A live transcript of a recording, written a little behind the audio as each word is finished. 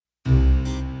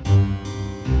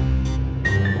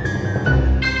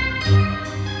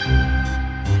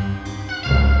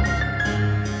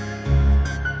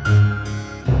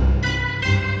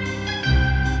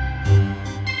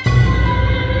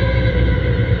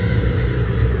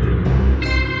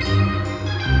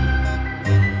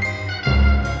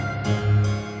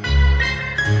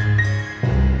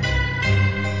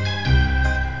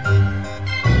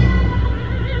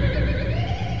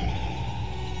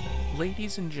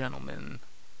Ladies and gentlemen,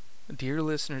 dear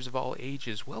listeners of all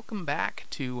ages, welcome back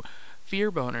to Fear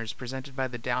Boners presented by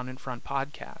the Down in Front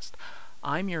podcast.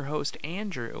 I'm your host,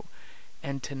 Andrew,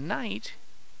 and tonight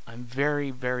I'm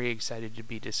very, very excited to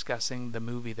be discussing the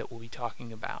movie that we'll be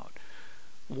talking about.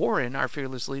 Warren, our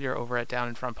fearless leader over at Down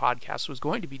in Front podcast, was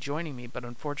going to be joining me, but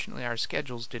unfortunately our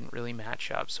schedules didn't really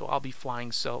match up, so I'll be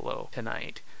flying solo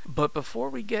tonight. But before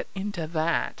we get into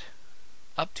that,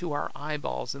 up to our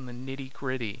eyeballs in the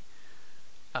nitty-gritty,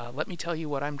 let me tell you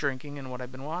what I'm drinking and what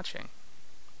I've been watching.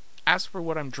 As for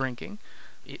what I'm drinking,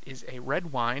 it is a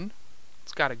red wine.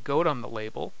 It's got a goat on the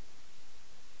label.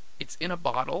 It's in a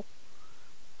bottle.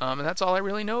 And that's all I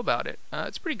really know about it.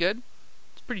 It's pretty good.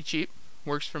 It's pretty cheap.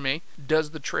 Works for me.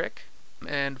 Does the trick.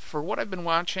 And for what I've been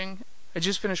watching, I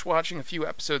just finished watching a few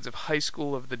episodes of High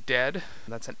School of the Dead.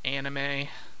 That's an anime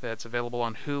that's available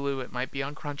on Hulu. It might be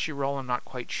on Crunchyroll. I'm not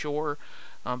quite sure.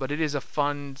 But it is a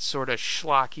fun, sort of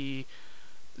schlocky,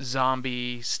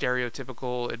 zombie,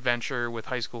 stereotypical adventure with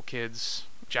high school kids,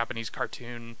 Japanese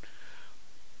cartoon.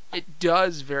 It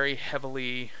does very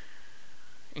heavily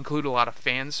include a lot of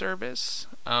fan service,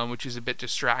 which is a bit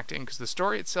distracting because the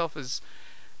story itself is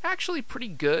actually pretty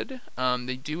good.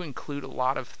 They do include a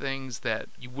lot of things that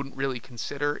you wouldn't really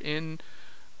consider in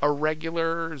a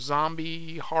regular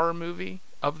zombie horror movie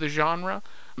of the genre.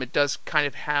 It does kind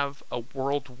of have a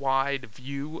worldwide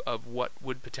view of what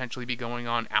would potentially be going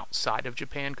on outside of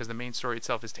Japan, because the main story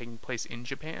itself is taking place in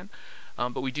Japan.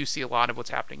 But we do see a lot of what's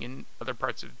happening in other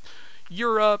parts of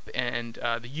Europe and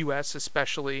the US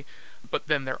especially. But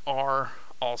then there are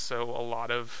also a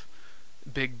lot of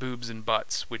big boobs and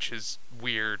butts, which is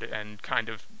weird and kind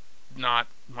of not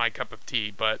my cup of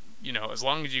tea. But, you know, as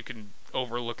long as you can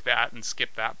overlook that and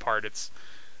skip that part, it's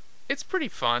pretty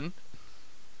fun.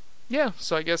 Yeah,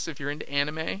 so I guess if you're into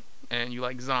anime and you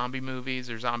like zombie movies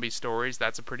or zombie stories,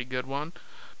 that's a pretty good one.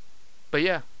 But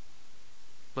yeah,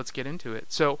 let's get into it.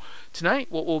 So tonight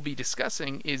what we'll be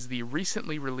discussing is the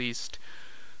recently released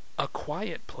A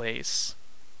Quiet Place,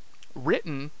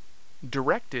 written,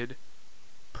 directed,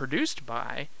 produced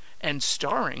by, and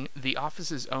starring The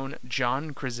Office's own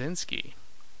John Krasinski.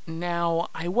 Now,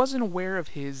 I wasn't aware of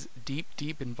his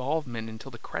deep involvement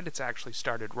until the credits actually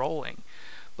started rolling.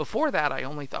 Before that, I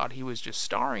only thought he was just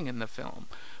starring in the film,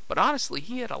 but honestly,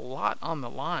 he had a lot on the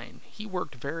line. He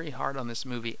worked very hard on this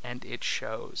movie, and it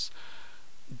shows.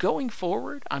 Going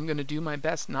forward, I'm going to do my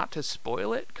best not to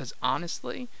spoil it, because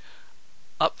honestly,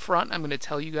 up front, I'm going to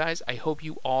tell you guys, I hope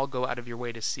you all go out of your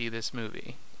way to see this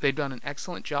movie. They've done an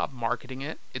excellent job marketing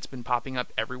it. It's been popping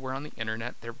up everywhere on the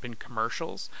internet. There have been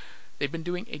commercials. They've been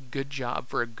doing a good job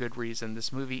for a good reason.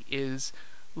 This movie is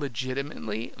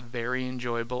legitimately very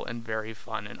enjoyable and very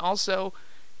fun, and also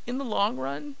in the long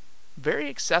run very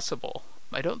accessible.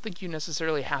 I don't think you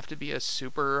necessarily have to be a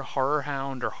super horror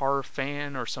hound or horror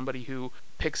fan or somebody who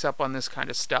picks up on this kind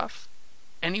of stuff.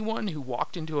 Anyone who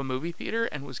walked into a movie theater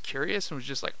and was curious and was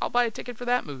just like, I'll buy a ticket for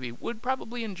that movie, would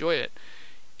probably enjoy it.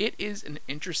 It is an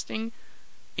interesting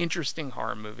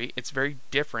horror movie. It's very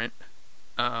different,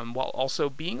 while also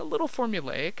being a little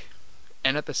formulaic,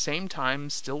 and at the same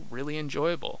time still really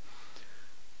enjoyable.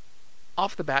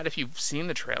 Off the bat, if you've seen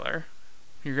the trailer,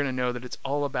 you're going to know that it's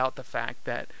all about the fact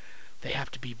that they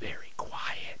have to be very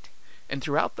quiet. And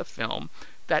throughout the film,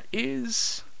 that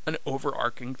is an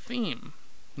overarching theme.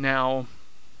 Now,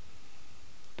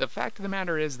 the fact of the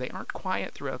matter is they aren't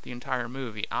quiet throughout the entire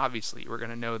movie. Obviously, we're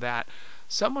going to know that.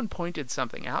 Someone pointed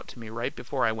something out to me right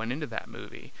before I went into that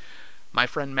movie. My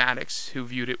friend Maddox, who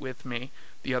viewed it with me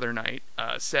the other night,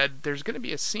 said there's going to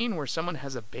be a scene where someone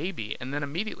has a baby, and then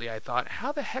immediately I thought,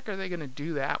 how the heck are they going to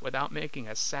do that without making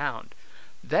a sound?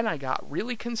 Then I got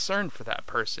really concerned for that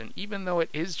person. Even though it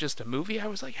is just a movie, I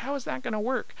was like, how is that going to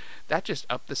work? That just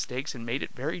upped the stakes and made it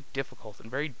very difficult and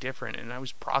very different, and I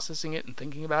was processing it and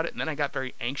thinking about it, and then I got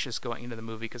very anxious going into the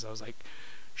movie because I was like,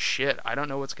 shit, I don't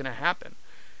know what's going to happen.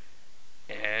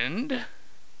 And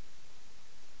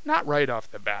not right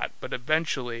off the bat, but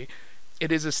eventually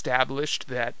it is established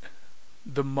that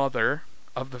the mother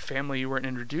of the family you were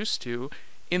introduced to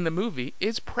in the movie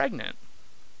is pregnant.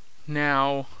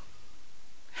 Now,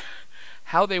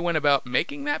 how they went about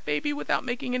making that baby without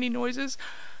making any noises,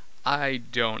 I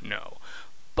don't know.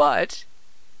 But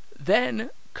then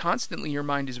constantly your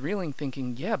mind is reeling,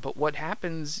 thinking, yeah, but what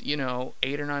happens, 8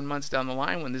 or 9 months down the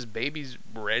line when this baby's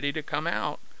ready to come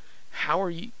out? How are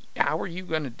you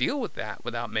going to deal with that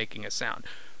without making a sound?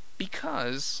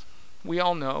 Because we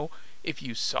all know, if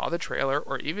you saw the trailer,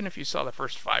 or even if you saw the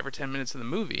first 5 or 10 minutes of the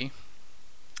movie,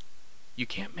 you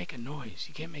can't make a noise,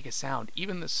 you can't make a sound.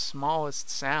 Even the smallest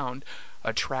sound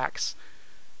attracts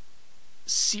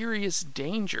serious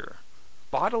danger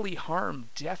bodily harm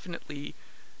definitely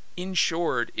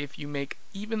insured if you make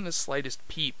even the slightest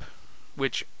peep,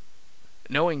 which,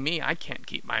 knowing me, I can't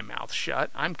keep my mouth shut.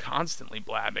 I'm constantly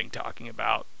blabbing, talking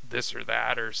about this or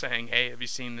that, or saying, hey, have you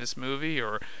seen this movie,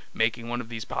 or making one of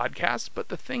these podcasts. But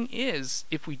the thing is,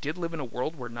 if we did live in a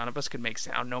world where none of us could make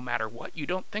sound no matter what, you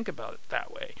don't think about it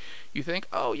that way. You think,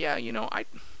 oh yeah,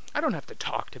 I don't have to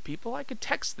talk to people, I could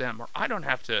text them, or I don't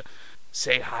have to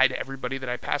say hi to everybody that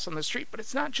I pass on the street. But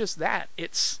it's not just that.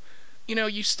 It's,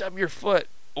 you stub your foot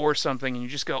or something and you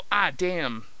just go, ah,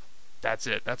 damn, that's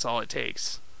it, that's all it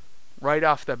takes. Right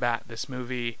off the bat, this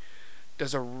movie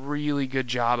does a really good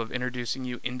job of introducing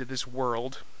you into this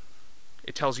world.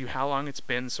 It tells you how long it's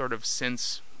been sort of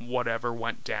since whatever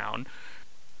went down.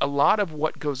 A lot of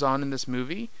what goes on in this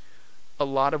movie, a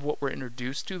lot of what we're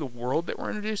introduced to, the world that we're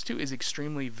introduced to, is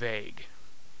extremely vague.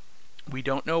 We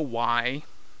don't know why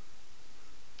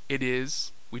it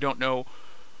is. We don't know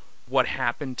what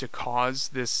happened to cause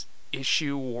this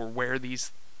issue or where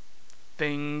these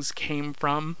things came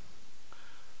from.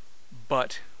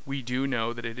 But we do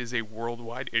know that it is a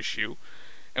worldwide issue,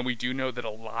 and we do know that a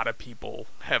lot of people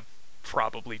have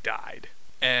probably died.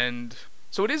 And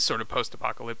so it is sort of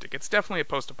post-apocalyptic. It's definitely a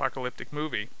post-apocalyptic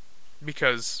movie,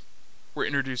 because we're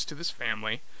introduced to this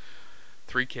family,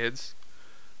 3 kids,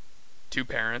 2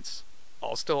 parents,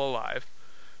 all still alive,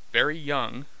 very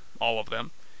young, all of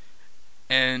them,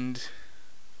 and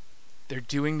they're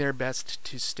doing their best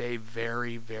to stay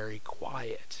very, very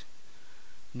quiet.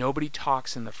 Nobody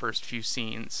talks in the first few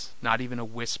scenes, not even a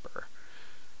whisper.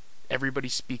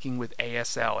 Everybody's speaking with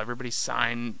ASL, everybody's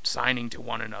signing to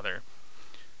one another.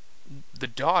 The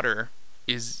daughter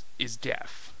is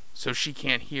deaf, so she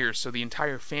can't hear, so the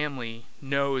entire family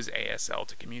knows ASL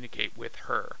to communicate with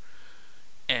her.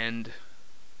 And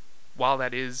while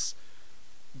that is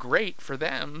great for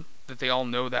them, that they all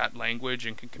know that language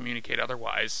and can communicate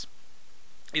otherwise,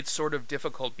 it's sort of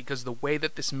difficult because the way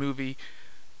that this movie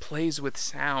plays with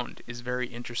sound is very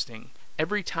interesting.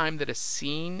 Every time that a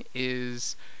scene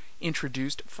is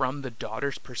introduced from the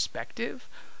daughter's perspective,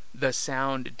 the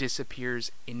sound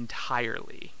disappears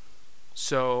entirely.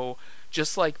 So,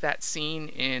 just like that scene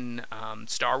in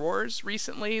Star Wars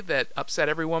recently that upset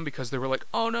everyone because they were like,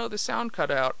 oh no, the sound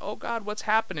cut out, oh god, what's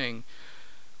happening?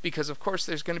 Because of course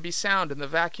there's going to be sound in the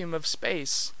vacuum of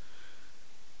space.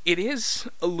 It is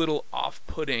a little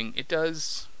off-putting. It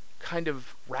does kind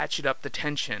of ratchet up the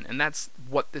tension, and that's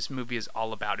what this movie is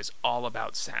all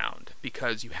about sound,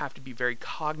 because you have to be very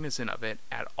cognizant of it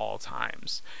at all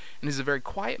times. And it's a very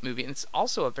quiet movie, and it's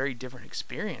also a very different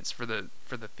experience for the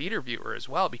theater viewer as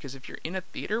well, because if you're in a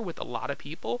theater with a lot of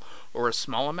people or a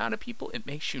small amount of people, it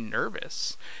makes you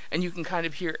nervous, and you can kind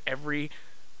of hear every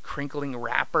crinkling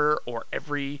wrapper or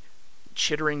every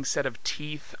chittering set of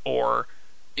teeth, or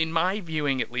in my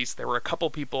viewing at least, there were a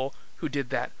couple people who did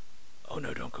that, oh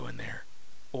no, don't go in there,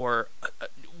 or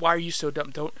why are you so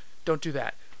dumb, don't do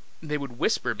that. And they would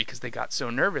whisper because they got so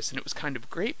nervous, and it was kind of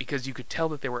great because you could tell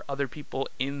that there were other people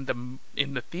in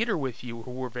the theater with you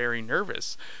who were very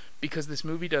nervous, because this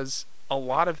movie does a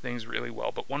lot of things really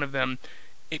well, but one of them,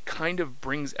 it kind of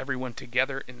brings everyone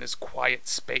together in this quiet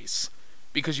space,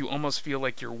 because you almost feel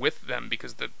like you're with them,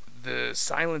 because the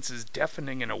silence is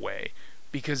deafening in a way,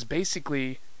 because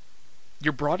basically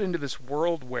you're brought into this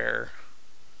world where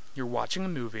you're watching a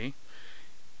movie,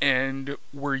 and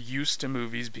we're used to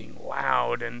movies being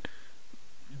loud and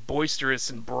boisterous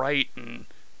and bright and,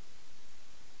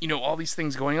 all these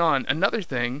things going on. Another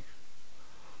thing,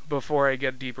 before I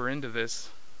get deeper into this,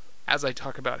 as I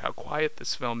talk about how quiet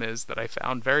this film is, that I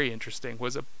found very interesting,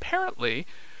 was apparently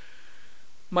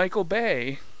Michael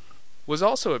Bay was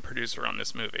also a producer on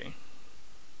this movie.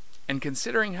 And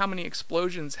considering how many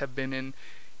explosions have been in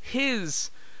his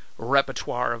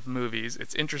repertoire of movies,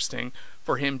 it's interesting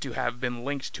for him to have been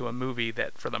linked to a movie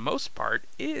that, for the most part,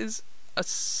 is a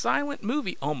silent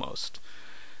movie almost.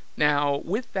 Now,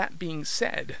 with that being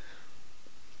said,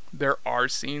 there are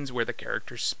scenes where the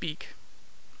characters speak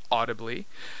audibly.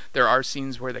 There are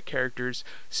scenes where the characters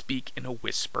speak in a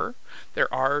whisper.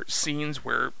 There are scenes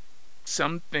where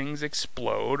some things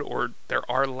explode or there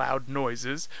are loud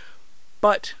noises,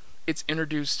 but it's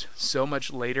introduced so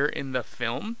much later in the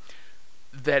film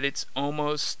that it's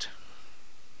almost,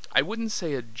 I wouldn't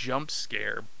say a jump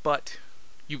scare, but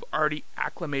you've already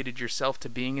acclimated yourself to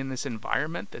being in this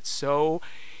environment that's so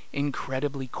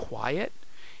incredibly quiet.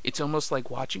 It's almost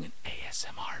like watching an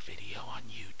ASMR video on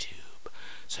YouTube.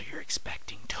 So you're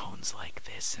expecting tones like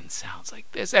this and sounds like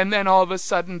this, and then all of a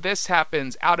sudden this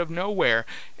happens out of nowhere,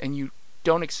 and you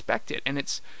don't expect it. And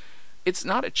it's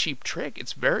not a cheap trick.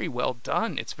 It's very well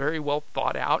done. It's very well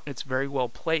thought out, and it's very well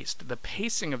placed. The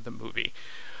pacing of the movie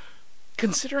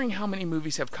Considering how many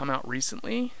movies have come out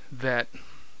recently that,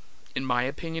 in my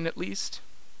opinion at least,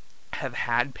 have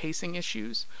had pacing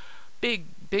issues,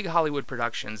 big Hollywood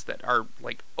productions that are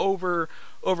like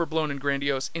overblown and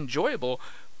grandiose, enjoyable,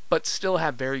 but still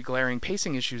have very glaring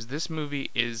pacing issues, this movie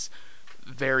is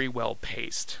very well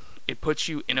paced. It puts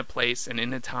you in a place and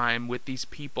in a time with these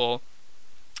people,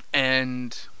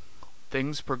 and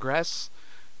things progress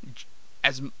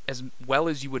as well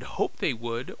as you would hope they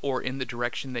would, or in the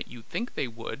direction that you think they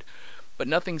would, but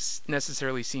nothing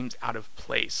necessarily seems out of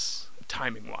place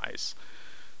timing-wise.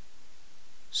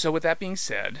 So with that being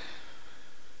said,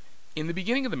 in the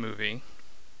beginning of the movie,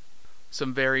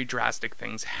 some very drastic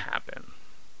things happen.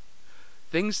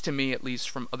 Things, to me at least,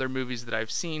 from other movies that I've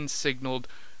seen, signaled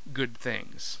good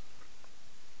things.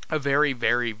 A very,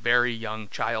 very, very young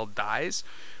child dies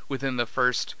within the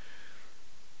first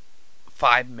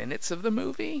 5 minutes of the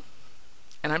movie.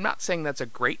 And I'm not saying that's a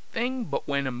great thing, but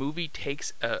when a movie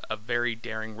takes a very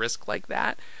daring risk like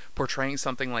that, portraying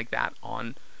something like that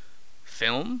on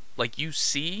film, like you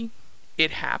see it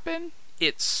happen,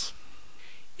 it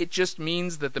just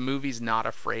means that the movie's not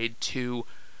afraid to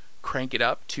crank it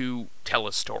up to tell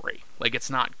a story. Like, it's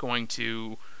not going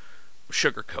to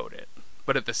sugarcoat it,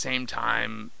 but at the same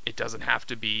time, it doesn't have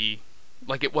to be,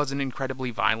 like, it wasn't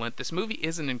incredibly violent. This movie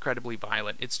isn't incredibly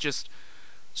violent. It's just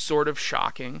sort of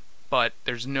shocking, but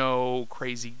there's no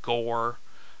crazy gore.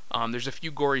 There's a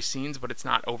few gory scenes, but it's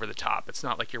not over the top. It's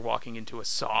not like you're walking into a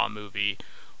Saw movie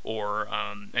or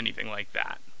anything like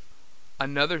that.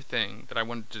 Another thing that I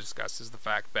wanted to discuss is the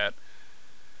fact that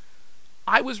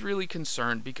I was really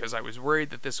concerned because I was worried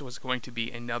that this was going to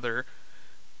be another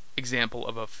example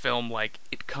of a film like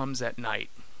It Comes at Night,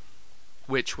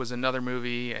 which was another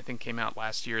movie I think came out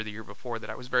last year or the year before that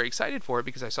I was very excited for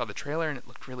because I saw the trailer and it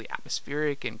looked really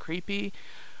atmospheric and creepy.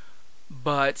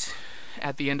 But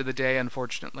at the end of the day,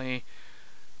 unfortunately,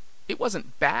 it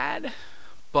wasn't bad,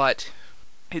 but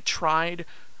it tried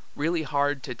really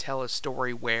hard to tell a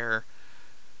story where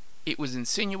it was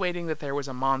insinuating that there was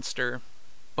a monster,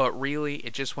 but really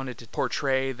it just wanted to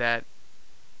portray that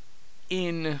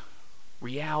in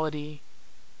reality,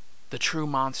 the true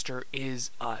monster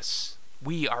is us.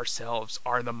 We ourselves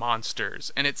are the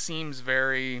monsters. And it seems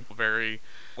very, very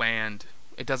bland.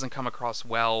 It doesn't come across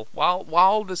well.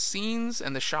 While the scenes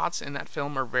and the shots in that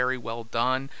film are very well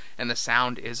done, and the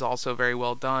sound is also very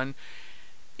well done,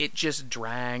 it just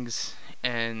drags,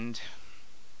 and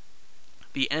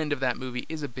the end of that movie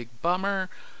is a big bummer,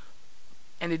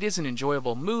 and it is an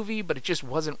enjoyable movie, but it just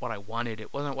wasn't what I wanted.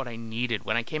 It wasn't what I needed.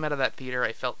 When I came out of that theater,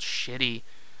 I felt shitty.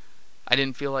 I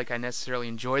didn't feel like I necessarily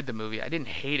enjoyed the movie. I didn't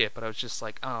hate it, but I was just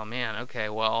like, oh man, okay,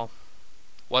 well,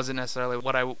 wasn't necessarily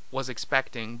what I was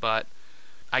expecting, but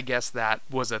I guess that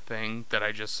was a thing that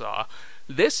I just saw.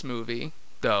 This movie,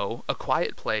 though, A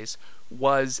Quiet Place,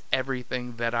 was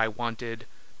everything that I wanted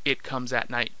It Comes at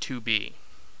Night to be.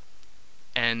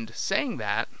 And saying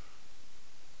that,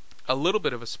 a little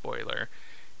bit of a spoiler,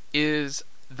 is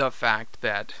the fact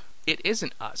that it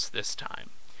isn't us this time.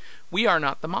 We are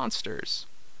not the monsters.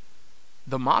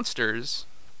 The monsters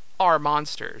are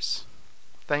monsters.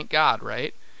 Thank God,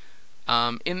 right?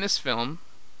 In this film,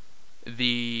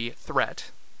 the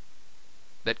threat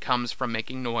that comes from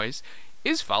making noise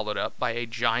is followed up by a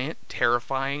giant,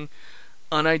 terrifying,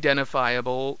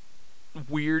 unidentifiable,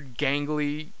 weird,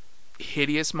 gangly,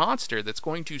 hideous monster that's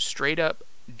going to straight up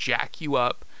jack you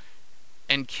up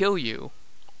and kill you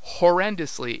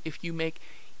horrendously if you make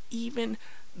even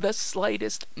the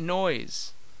slightest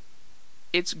noise.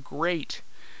 It's great,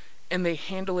 and they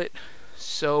handle it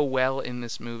so well in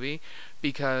this movie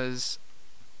because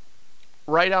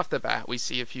right off the bat we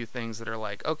see a few things that are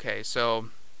like, okay, so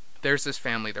there's this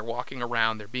family, they're walking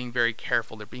around, they're being very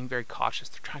careful, they're being very cautious,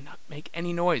 they're trying not to make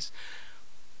any noise,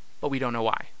 but we don't know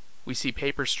why. We see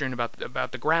papers strewn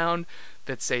about the ground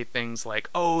that say things like,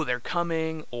 oh, they're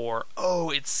coming, or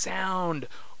oh, it's sound,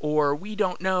 or we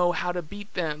don't know how to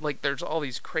beat them. Like, there's all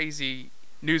these crazy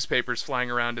newspapers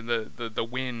flying around in the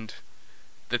wind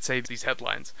that say these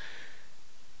headlines.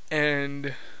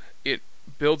 And it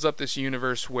builds up this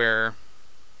universe where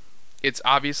it's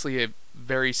obviously a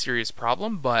very serious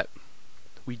problem, but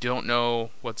we don't know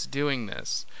what's doing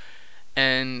this.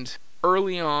 And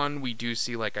early on, we do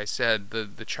see, like I said,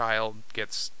 the child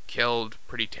gets killed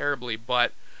pretty terribly,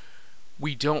 but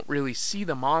we don't really see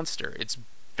the monster. It's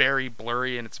very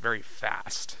blurry and it's very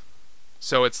fast.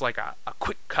 So it's like a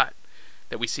quick cut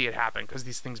that we see it happen, because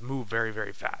these things move very,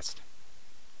 very fast.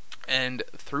 And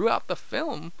throughout the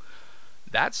film,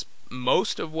 that's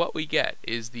most of what we get,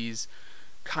 is these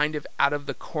kind of out of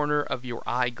the corner of your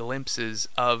eye glimpses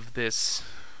of this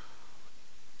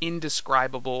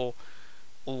indescribable,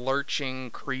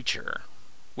 lurching creature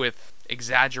with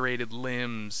exaggerated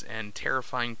limbs and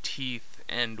terrifying teeth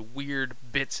and weird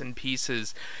bits and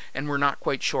pieces, and we're not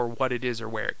quite sure what it is or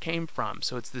where it came from.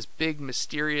 So it's this big,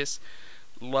 mysterious,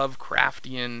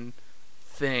 Lovecraftian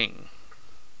thing.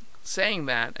 Saying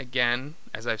that, again,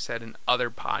 as I've said in other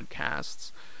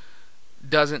podcasts,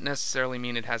 doesn't necessarily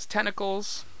mean it has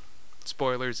tentacles.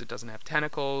 Spoilers, it doesn't have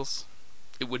tentacles.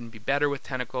 It wouldn't be better with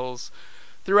tentacles.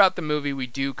 Throughout the movie, we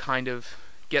do kind of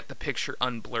get the picture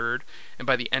unblurred, and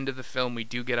by the end of the film, we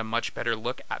do get a much better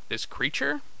look at this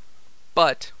creature.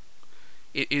 But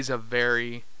it is a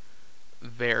very,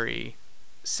 very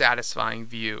satisfying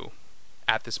view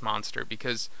at this monster,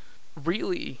 because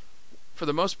really, for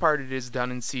the most part, it is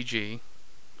done in CG.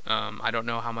 I don't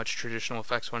know how much traditional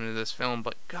effects went into this film,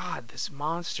 but God, this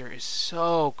monster is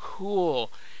so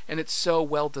cool, and it's so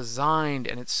well designed,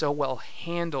 and it's so well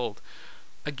handled.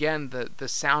 Again, the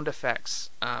sound effects,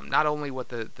 not only what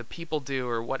the people do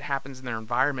or what happens in their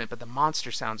environment, but the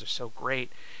monster sounds are so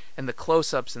great. And the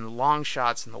close-ups and the long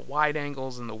shots and the wide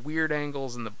angles and the weird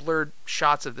angles and the blurred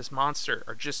shots of this monster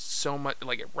are just so much,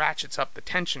 like, it ratchets up the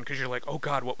tension, because you're like, oh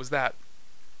God, what was that?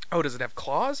 Oh, does it have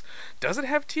claws? Does it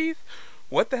have teeth?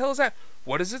 What the hell is that?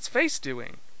 What is its face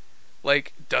doing?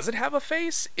 Like, does it have a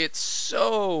face? It's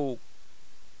so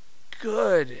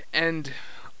good, and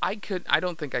I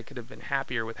don't think I could have been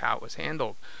happier with how it was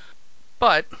handled.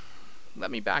 But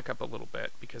let me back up a little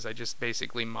bit, because I just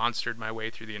basically monstered my way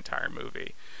through the entire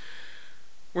movie.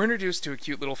 We're introduced to a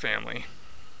cute little family,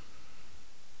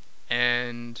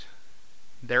 and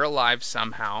they're alive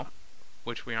somehow,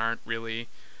 which we aren't really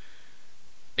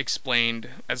explained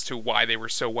as to why they were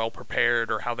so well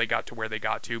prepared or how they got to where they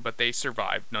got to, but they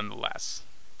survived nonetheless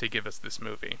to give us this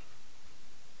movie.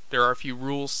 There are a few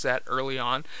rules set early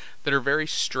on that are very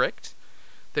strict,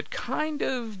 that kind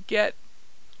of get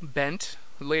bent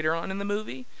later on in the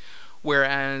movie,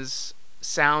 whereas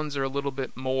sounds are a little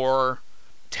bit more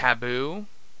taboo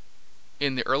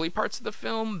in the early parts of the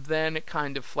film. Then it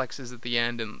kind of flexes at the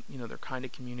end, and they're kind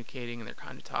of communicating and they're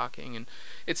kind of talking, and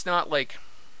it's not like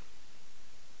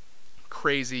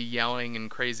crazy yelling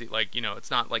and crazy,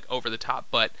 it's not like over the top,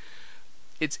 but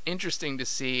it's interesting to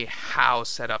see how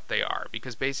set up they are,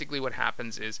 because basically what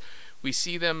happens is we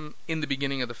see them in the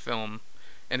beginning of the film,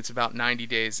 and it's about 90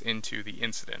 days into the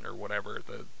incident or whatever,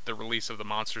 the release of the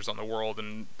monsters on the world,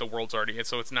 and the world's already,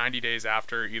 so it's 90 days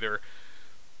after either,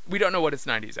 we don't know what it's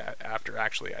 90 days after,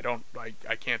 actually.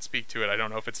 I can't speak to it. I don't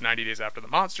know if it's 90 days after the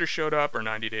monsters showed up or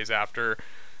 90 days after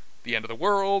the end of the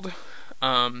world.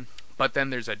 But then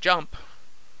there's a jump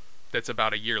that's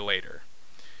about a year later.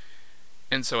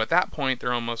 And so at that point,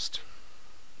 they're almost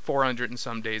 400 and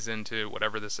some days into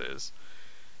whatever this is.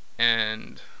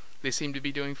 And they seem to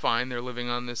be doing fine. They're living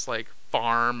on this,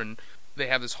 farm, and they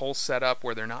have this whole setup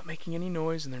where they're not making any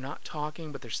noise and they're not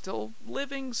talking, but they're still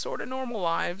living sort of normal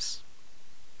lives.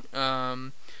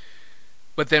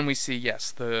 But then we see, yes,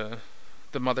 the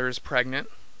mother is pregnant,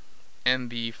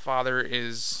 and the father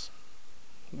is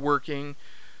working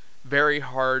very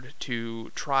hard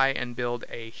to try and build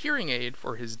a hearing aid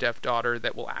for his deaf daughter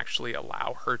that will actually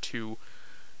allow her to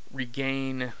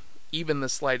regain even the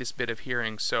slightest bit of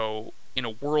hearing. So in a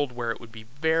world where it would be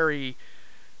very,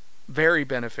 very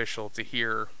beneficial to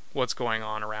hear what's going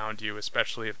on around you,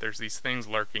 especially if there's these things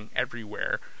lurking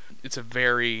everywhere, it's a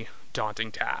very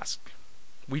daunting task.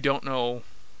 We don't know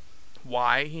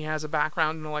why he has a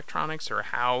background in electronics or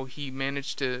how he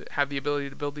managed to have the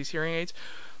ability to build these hearing aids,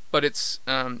 but it's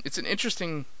an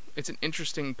interesting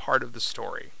part of the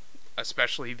story,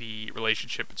 especially the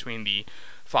relationship between the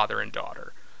father and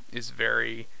daughter is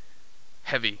very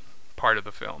heavy part of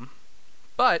the film.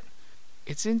 But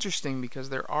it's interesting because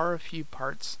there are a few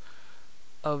parts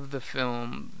of the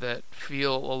film that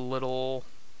feel a little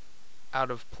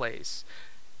out of place.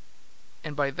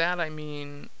 And by that I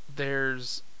mean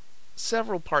there's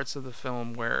several parts of the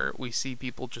film where we see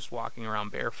people just walking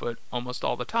around barefoot almost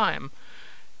all the time,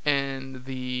 and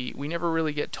we never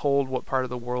really get told what part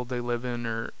of the world they live in,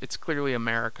 or it's clearly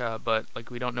America, but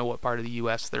we don't know what part of the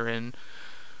US they're in.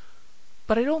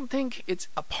 But I don't think it's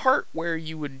a part where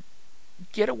you would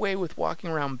get away with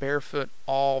walking around barefoot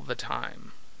all the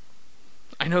time.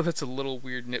 I know that's a little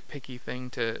weird nitpicky thing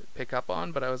to pick up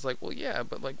on, but I was like, well, yeah,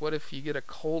 but what if you get a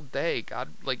cold day? God,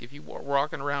 if you were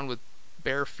walking around with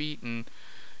bare feet and,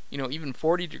 even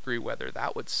 40-degree weather,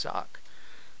 that would suck.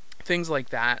 Things like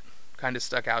that kind of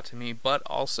stuck out to me, but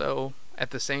also,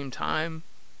 at the same time,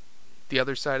 the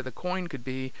other side of the coin could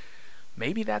be,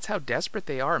 maybe that's how desperate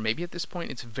they are. Maybe at this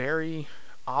point it's very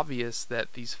obvious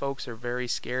that these folks are very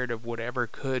scared of whatever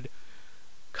could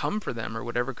come for them or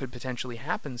whatever could potentially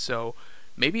happen, so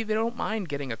maybe they don't mind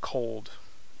getting a cold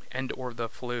and or the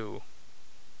flu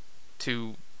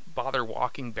to bother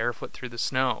walking barefoot through the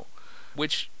snow.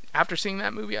 Which, after seeing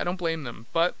that movie, I don't blame them,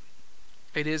 but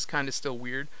it is kind of still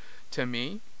weird to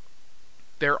me.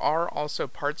 There are also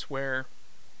parts where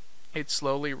it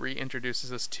slowly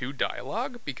reintroduces us to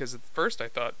dialogue, because at first I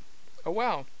thought, oh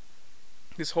wow,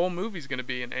 this whole movie's going to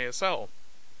be in ASL,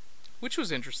 which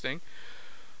was interesting.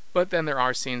 But then there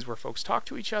are scenes where folks talk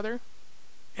to each other,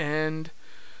 and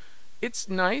it's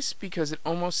nice because it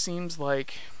almost seems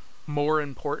like more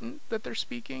important that they're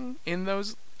speaking in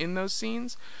those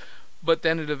scenes, but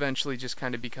then it eventually just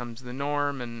kind of becomes the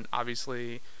norm, and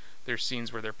obviously there's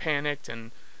scenes where they're panicked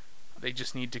and they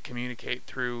just need to communicate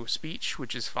through speech,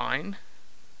 which is fine.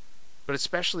 But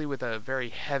especially with a very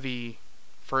heavy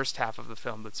first half of the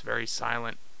film that's very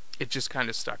silent, it just kind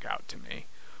of stuck out to me.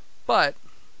 But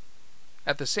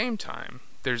at the same time,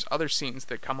 there's other scenes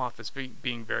that come off as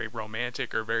being very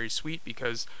romantic or very sweet,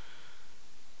 because,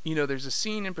 you know, there's a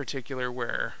scene in particular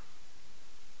where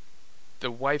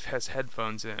the wife has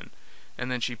headphones in,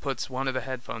 and then she puts one of the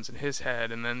headphones in his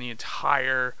head, and then the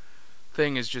entire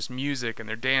thing is just music and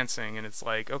they're dancing, and it's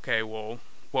like, okay, well,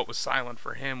 what was silent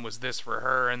for him was this for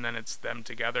her, and then it's them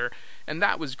together, and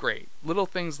that was great. Little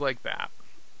things like that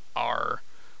are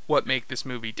what make this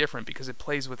movie different, because it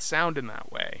plays with sound in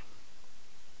that way.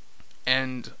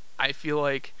 And I feel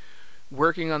like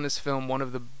working on this film, one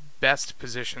of the best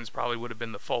positions probably would have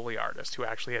been the Foley artist, who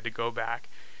actually had to go back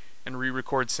and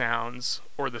re-record sounds,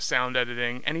 or the sound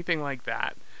editing, anything like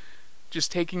that,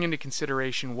 just taking into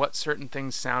consideration what certain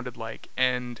things sounded like.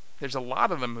 And there's a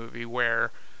lot of the movie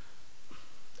where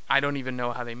I don't even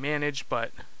know how they manage,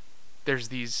 but there's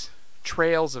these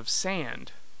trails of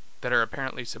sand that are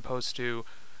apparently supposed to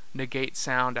negate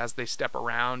sound as they step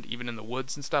around, even in the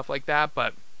woods and stuff like that.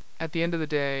 But at the end of the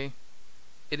day,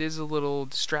 it is a little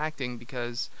distracting,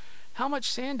 because how much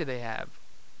sand do they have?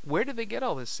 Where did they get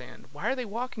all this sand? Why are they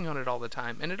walking on it all the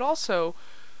time? And it also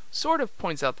sort of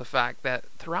points out the fact that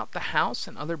throughout the house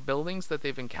and other buildings that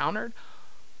they've encountered,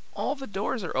 all the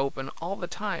doors are open all the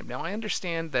time. Now, I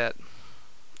understand that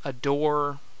a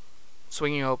door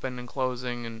swinging open and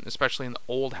closing, and especially in the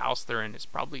old house they're in, is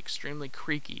probably extremely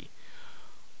creaky.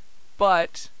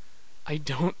 But I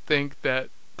don't think that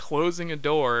closing a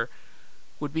door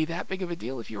would be that big of a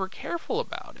deal if you were careful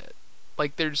about it.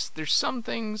 Like, there's some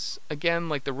things, again,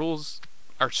 like the rules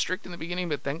are strict in the beginning,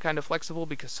 but then kind of flexible,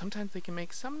 because sometimes they can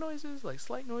make some noises, like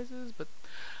slight noises, but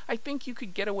I think you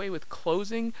could get away with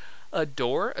closing a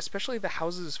door, especially the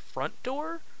house's front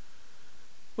door,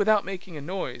 without making a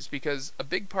noise, because a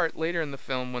big part later in the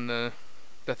film, when the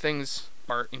things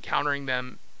are encountering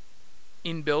them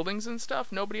in buildings and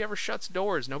stuff, nobody ever shuts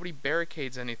doors, nobody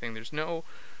barricades anything, there's no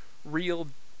real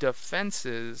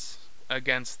defenses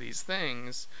against these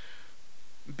things,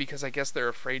 because I guess they're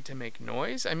afraid to make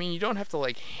noise. I mean, you don't have to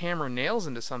like hammer nails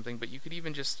into something, but you could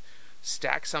even just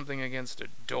stack something against a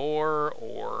door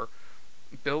or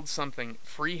build something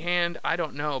freehand. I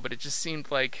don't know, but it just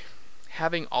seemed like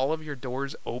having all of your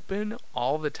doors open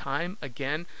all the time,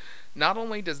 again, not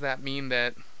only does that mean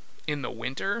that in the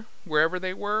winter, wherever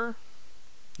they were,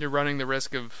 you're running the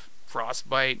risk of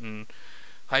frostbite and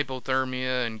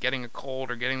hypothermia and getting a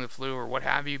cold or getting the flu or what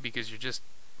have you, because you're just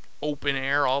open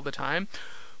air all the time,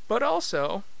 but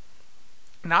also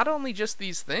not only just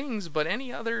these things, but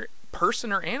any other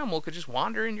person or animal could just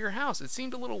wander into your house. It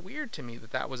seemed a little weird to me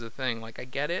that that was a thing. Like, I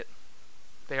get it,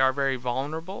 they are very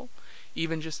vulnerable,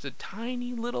 even just a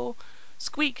tiny little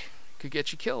squeak could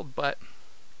get you killed, but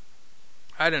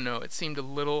I don't know, it seemed a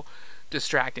little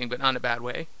distracting, but not in a bad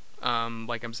way.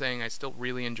 Like I'm saying, I still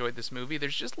really enjoyed this movie.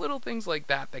 There's just little things like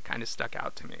that that kind of stuck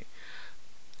out to me.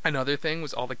 Another thing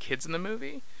was all the kids in the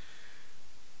movie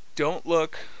don't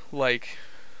look like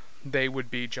they would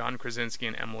be John Krasinski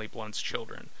and Emily Blunt's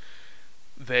children.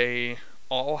 They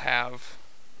all have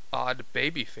odd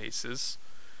baby faces,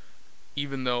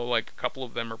 even though like a couple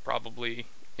of them are probably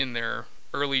in their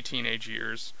early teenage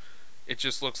years. It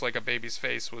just looks like a baby's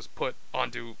face was put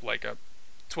onto like a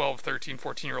 12, 13,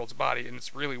 14-year-old's body, and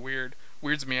it's really weird.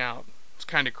 Weirds me out. It's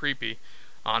kind of creepy,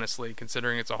 honestly,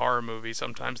 considering it's a horror movie.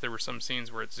 Sometimes there were some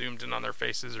scenes where it zoomed in on their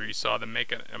faces, or you saw them make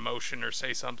an emotion or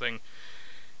say something,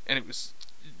 and it was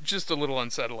just a little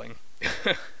unsettling.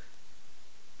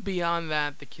 Beyond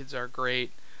that, the kids are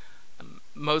great.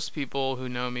 Most people who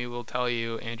know me will tell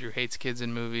you Andrew hates kids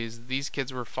in movies. These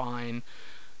kids were fine.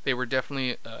 They were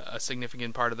definitely a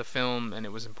significant part of the film, and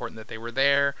it was important that they were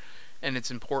there, and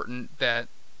it's important that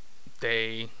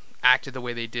they acted the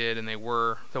way they did and they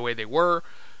were the way they were.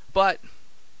 But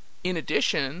in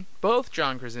addition, both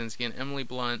John Krasinski and Emily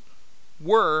Blunt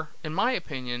were, in my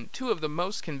opinion, two of the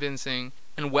most convincing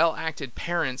and well-acted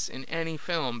parents in any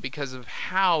film because of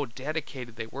how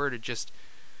dedicated they were to just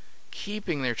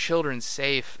keeping their children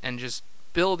safe and just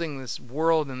building this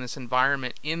world and this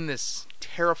environment in this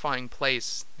terrifying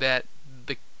place that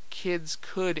the kids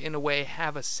could, in a way,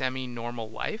 have a semi-normal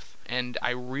life. And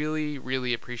I really,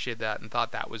 really appreciated that and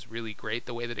thought that was really great,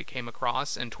 the way that it came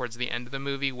across. And towards the end of the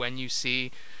movie, when you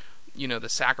see, you know, the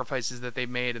sacrifices that they've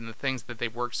made and the things that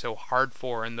they've worked so hard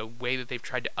for and the way that they've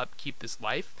tried to upkeep this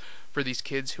life for these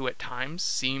kids who at times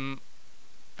seem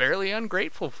fairly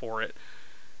ungrateful for it,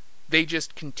 they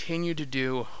just continue to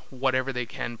do whatever they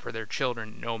can for their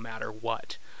children no matter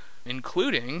what,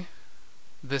 including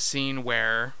the scene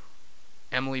where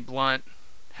Emily Blunt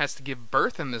has to give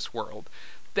birth in this world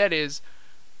that is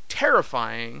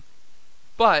terrifying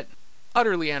but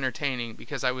utterly entertaining,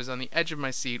 because I was on the edge of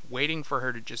my seat waiting for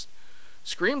her to just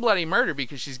scream bloody murder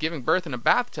because she's giving birth in a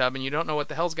bathtub and you don't know what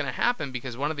the hell's going to happen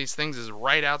because one of these things is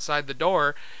right outside the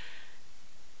door.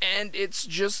 And it's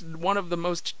just one of the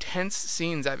most tense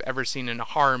scenes I've ever seen in a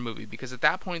horror movie, because at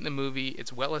that point in the movie,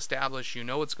 it's well established, you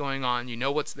know what's going on, you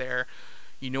know what's there,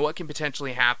 you know what can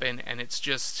potentially happen, and it's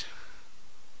just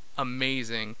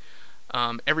amazing.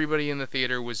 Everybody in the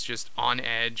theater was just on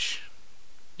edge.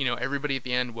 You know, everybody at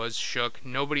the end was shook.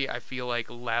 Nobody, I feel like,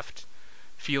 left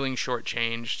feeling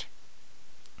shortchanged.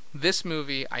 This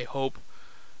movie, I hope,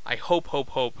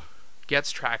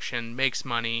 gets traction, makes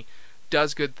money,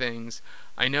 does good things.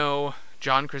 I know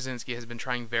John Krasinski has been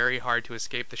trying very hard to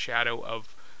escape the shadow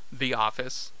of The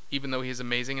Office, even though he's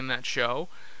amazing in that show.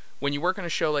 When you work on a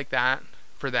show like that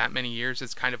for that many years,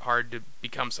 it's kind of hard to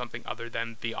become something other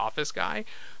than The Office guy.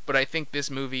 But I think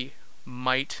this movie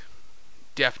might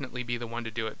definitely be the one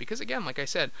to do it, because again, like I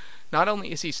said, not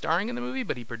only is he starring in the movie,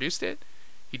 but he produced it,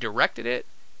 he directed it,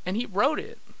 and he wrote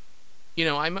it. You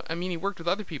know, I mean, he worked with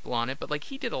other people on it, but like,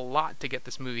 he did a lot to get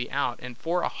this movie out. And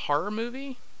for a horror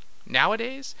movie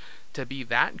nowadays to be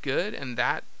that good and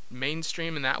that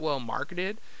mainstream and that well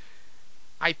marketed,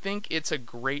 I think it's a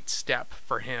great step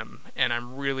for him, and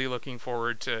I'm really looking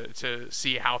forward to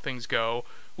see how things go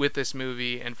with this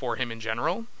movie and for him in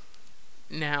general.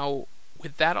 Now,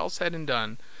 with that all said and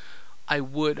done, I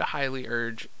would highly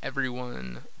urge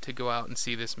everyone to go out and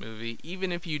see this movie,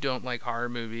 even if you don't like horror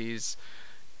movies.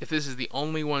 If this is the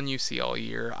only one you see all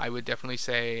year, I would definitely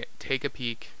say take a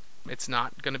peek. It's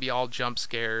not going to be all jump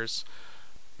scares.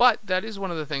 But that is one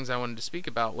of the things I wanted to speak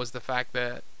about, was the fact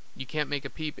that you can't make a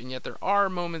peep, and yet there are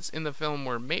moments in the film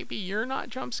where maybe you're not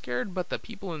jump scared, but the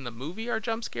people in the movie are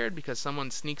jump scared because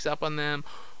someone sneaks up on them,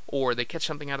 or they catch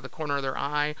something out of the corner of their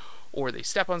eye, or they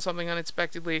step on something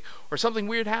unexpectedly, or something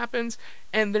weird happens,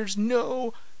 and there's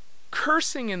no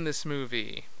cursing in this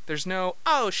movie. There's no,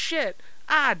 oh shit,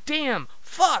 ah damn,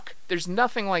 fuck. There's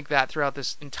nothing like that throughout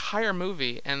this entire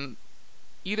movie, and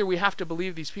either we have to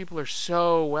believe these people are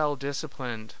so well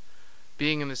disciplined,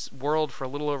 being in this world for a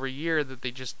little over a year, that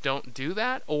they just don't do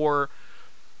that, or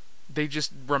they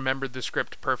just remembered the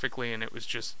script perfectly and it was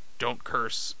just don't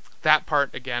curse. That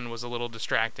part, again, was a little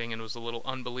distracting and was a little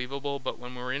unbelievable, but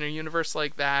when we're in a universe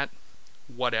like that,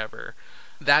 whatever.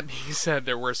 That being said,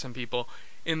 there were some people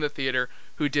in the theater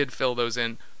who did fill those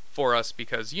in for us,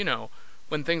 because, you know,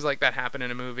 when things like that happen in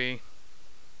a movie,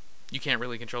 you can't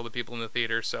really control the people in the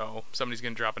theater, so somebody's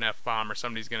going to drop an F-bomb or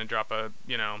somebody's going to drop a,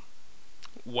 you know,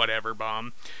 whatever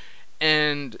bomb.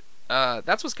 And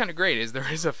that's what's kind of great, is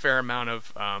there is a fair amount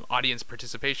of audience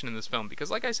participation in this film,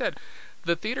 because like I said,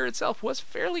 the theater itself was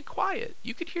fairly quiet.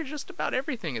 You could hear just about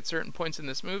everything at certain points in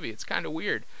this movie. It's kind of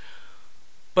weird.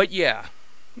 But yeah,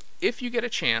 if you get a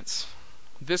chance,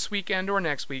 this weekend or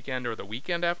next weekend or the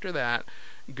weekend after that,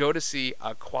 go to see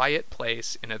A Quiet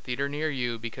Place in a theater near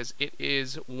you, because it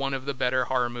is one of the better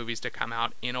horror movies to come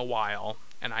out in a while,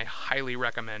 and I highly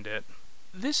recommend it.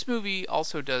 This movie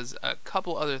also does a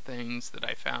couple other things that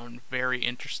I found very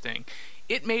interesting.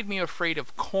 It made me afraid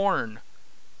of corn.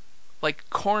 Like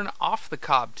corn off the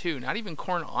cob, too. Not even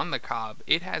corn on the cob.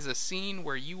 It has a scene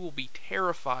where you will be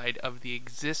terrified of the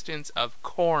existence of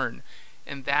corn.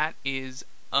 And that is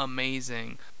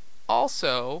amazing.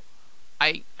 Also,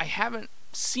 I haven't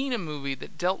seen a movie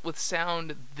that dealt with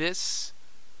sound this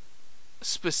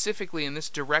specifically and this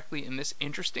directly and this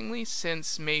interestingly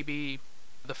since maybe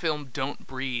the film Don't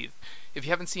Breathe. If you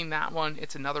haven't seen that one,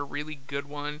 it's another really good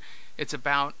one. It's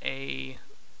about a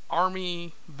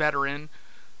army veteran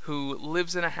who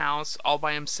lives in a house all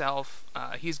by himself.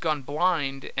 He's gone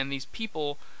blind, and these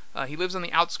people, he lives on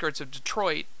the outskirts of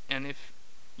Detroit, and if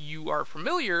you are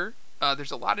familiar,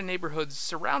 there's a lot of neighborhoods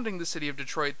surrounding the city of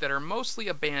Detroit that are mostly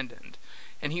abandoned,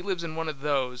 and he lives in one of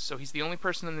those, so he's the only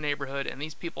person in the neighborhood, and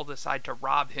these people decide to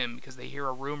rob him because they hear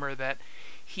a rumor that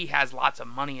he has lots of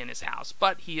money in his house,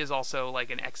 but he is also like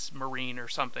an ex-Marine or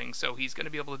something, so he's going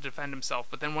to be able to defend himself.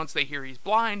 But then once they hear he's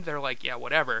blind, they're like, yeah,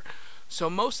 whatever. So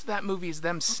most of that movie is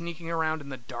them sneaking around in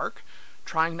the dark,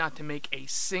 trying not to make a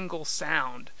single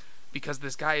sound, because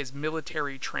this guy is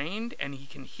military trained and he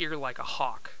can hear like a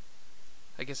hawk.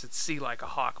 I guess it's see like a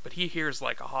hawk, but he hears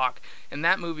like a hawk. And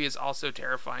that movie is also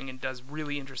terrifying and does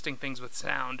really interesting things with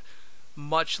sound,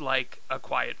 much like A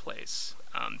Quiet Place.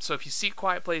 So if you see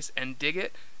Quiet Place and dig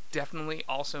it, definitely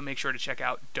also make sure to check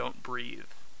out Don't Breathe.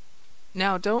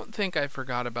 Now, don't think I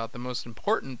forgot about the most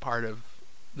important part of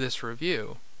this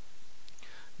review.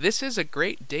 This is a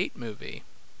great date movie.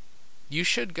 You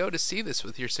should go to see this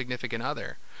with your significant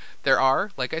other. There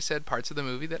are, like I said, parts of the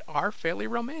movie that are fairly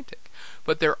romantic,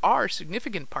 but there are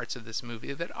significant parts of this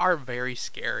movie that are very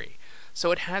scary.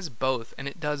 So it has both, and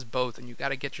it does both, and you got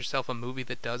to get yourself a movie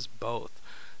that does both.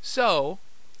 So,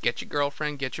 get your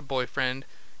girlfriend, get your boyfriend,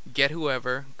 get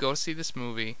whoever, go see this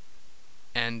movie,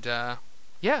 and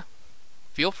yeah,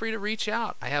 feel free to reach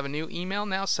out. I have a new email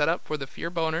now set up for the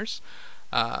Fear Boners,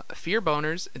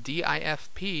 fearboners,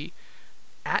 DIFP,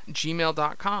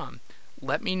 @gmail.com.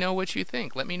 Let me know what you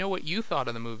think. Let me know what you thought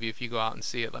of the movie if you go out and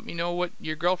see it. Let me know what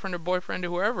your girlfriend or boyfriend or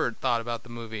whoever thought about the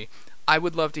movie. I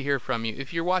would love to hear from you.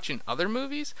 If you're watching other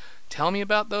movies, tell me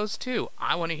about those too.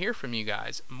 I want to hear from you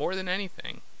guys more than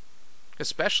anything.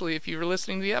 Especially if you were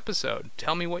listening to the episode.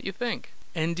 Tell me what you think.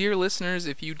 And dear listeners,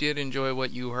 if you did enjoy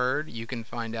what you heard, you can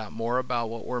find out more about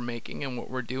what we're making and what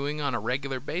we're doing on a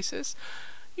regular basis.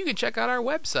 You can check out our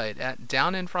website at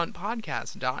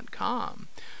downinfrontpodcast.com.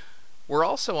 We're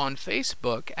also on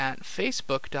Facebook at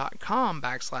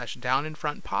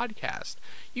facebook.com/downinfrontpodcast.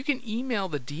 You can email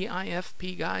the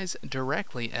DIFP guys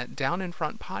directly at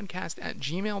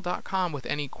downinfrontpodcast@gmail.com with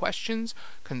any questions,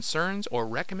 concerns, or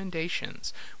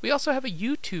recommendations. We also have a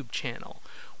YouTube channel.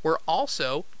 We're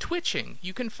also twitching.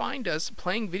 You can find us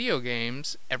playing video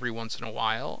games every once in a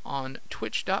while on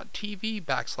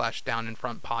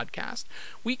twitch.tv/downinfrontpodcast.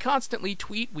 We constantly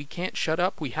tweet. We can't shut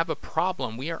up. We have a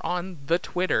problem. We are on the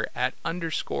Twitter at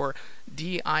 _DIFP.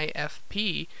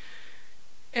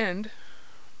 And,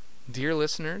 dear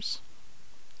listeners,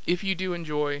 if you do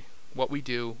enjoy what we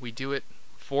do it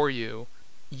for you.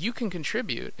 You can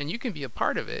contribute and you can be a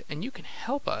part of it and you can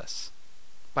help us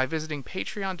by visiting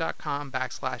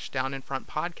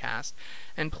patreon.com/downinfrontpodcast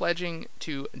and pledging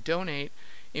to donate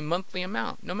a monthly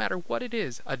amount, no matter what it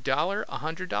is, $1,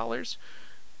 $100.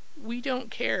 We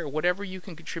don't care. Whatever you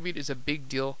can contribute is a big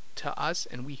deal to us,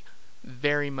 and we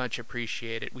very much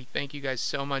appreciate it. We thank you guys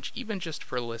so much, even just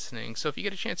for listening. So if you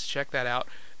get a chance to check that out,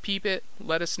 peep it,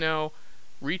 let us know,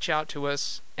 reach out to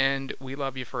us, and we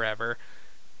love you forever.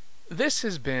 This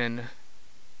has been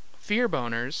Fear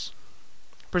Boners,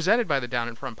 presented by the Down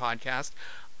in Front Podcast.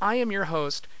 I am your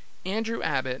host, Andrew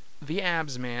Abbott, the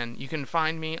Abs Man. You can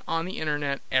find me on the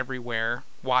internet everywhere,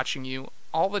 watching you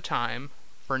all the time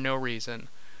for no reason.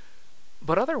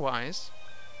 But otherwise,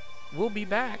 we'll be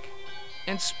back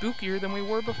and spookier than we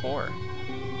were before.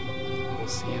 We'll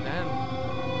see you then.